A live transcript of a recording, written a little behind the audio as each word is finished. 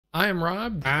I am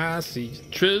Rob. I see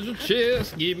treasure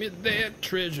chest. Give me that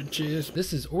treasure chest.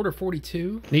 This is order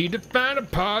 42. Need to find a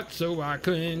pot so I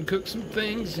can cook some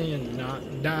things and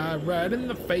not die right in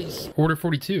the face. Order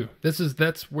 42.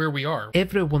 That's where we are.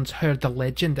 Everyone's heard the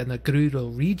legend in the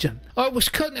Grudel region. I was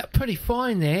cutting it pretty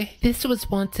fine there. This was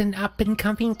once an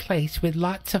up-and-coming place with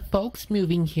lots of folks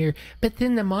moving here, but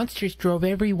then the monsters drove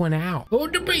everyone out.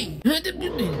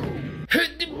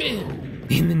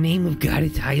 In the name of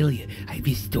Goddess Hylia, I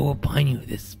bestow upon you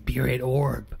the spirit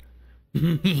orb.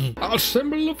 A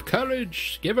symbol of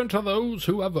courage given to those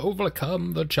who have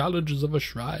overcome the challenges of a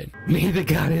shrine. May the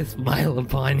goddess smile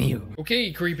upon you.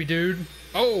 Okay, creepy dude.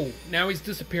 Oh, now he's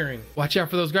disappearing. Watch out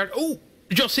for those guards. Oh,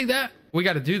 did y'all see that? We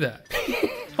got to do that.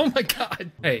 Oh my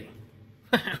God. Hey,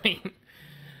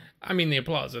 I mean the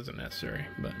applause isn't necessary,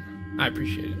 but I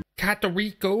appreciate it.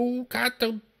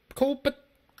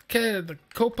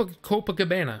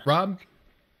 Copacabana. Rob?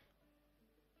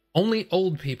 Only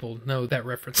old people know that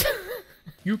reference.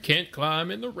 You can't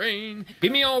climb in the rain.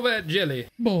 Give me all that jelly.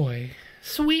 Boy,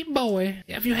 sweet boy,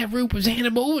 if you have Rupert's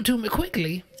hand over to me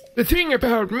quickly. The thing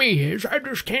about me is I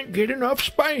just can't get enough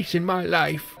spice in my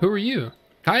life. Who are you?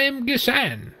 I am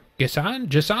Gisan.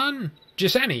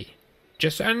 Gisani.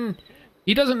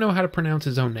 He doesn't know how to pronounce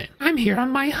his own name. I'm here on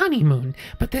my honeymoon,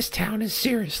 but this town is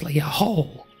seriously a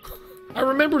hole. I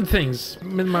remembered things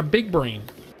in my big brain.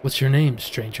 What's your name,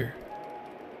 stranger?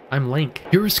 I'm Link.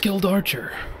 You're a skilled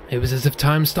archer. It was as if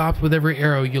time stopped with every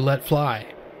arrow you let fly.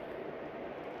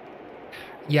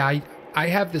 Yeah, I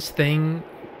have this thing.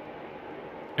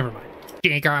 Never mind.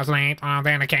 Chico's Link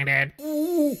authenticated.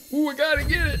 Ooh, I gotta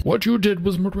get it. What you did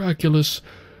was miraculous,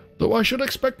 though I should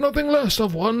expect nothing less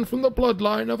of one from the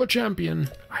bloodline of a champion.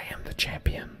 I am the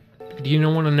champion. Do you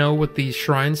want to know what these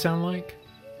shrines sound like?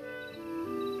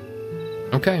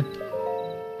 Okay.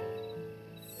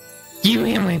 You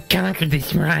have conquered the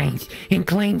shrines and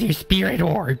claimed their spirit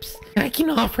orbs. I can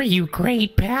offer you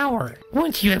great power.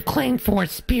 Once you have claimed 4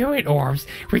 spirit orbs,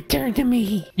 return to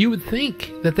me. You would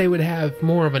think that they would have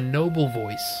more of a noble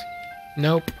voice.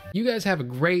 Nope. You guys have a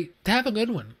good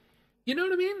one. You know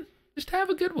what I mean? Just have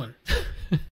a good one.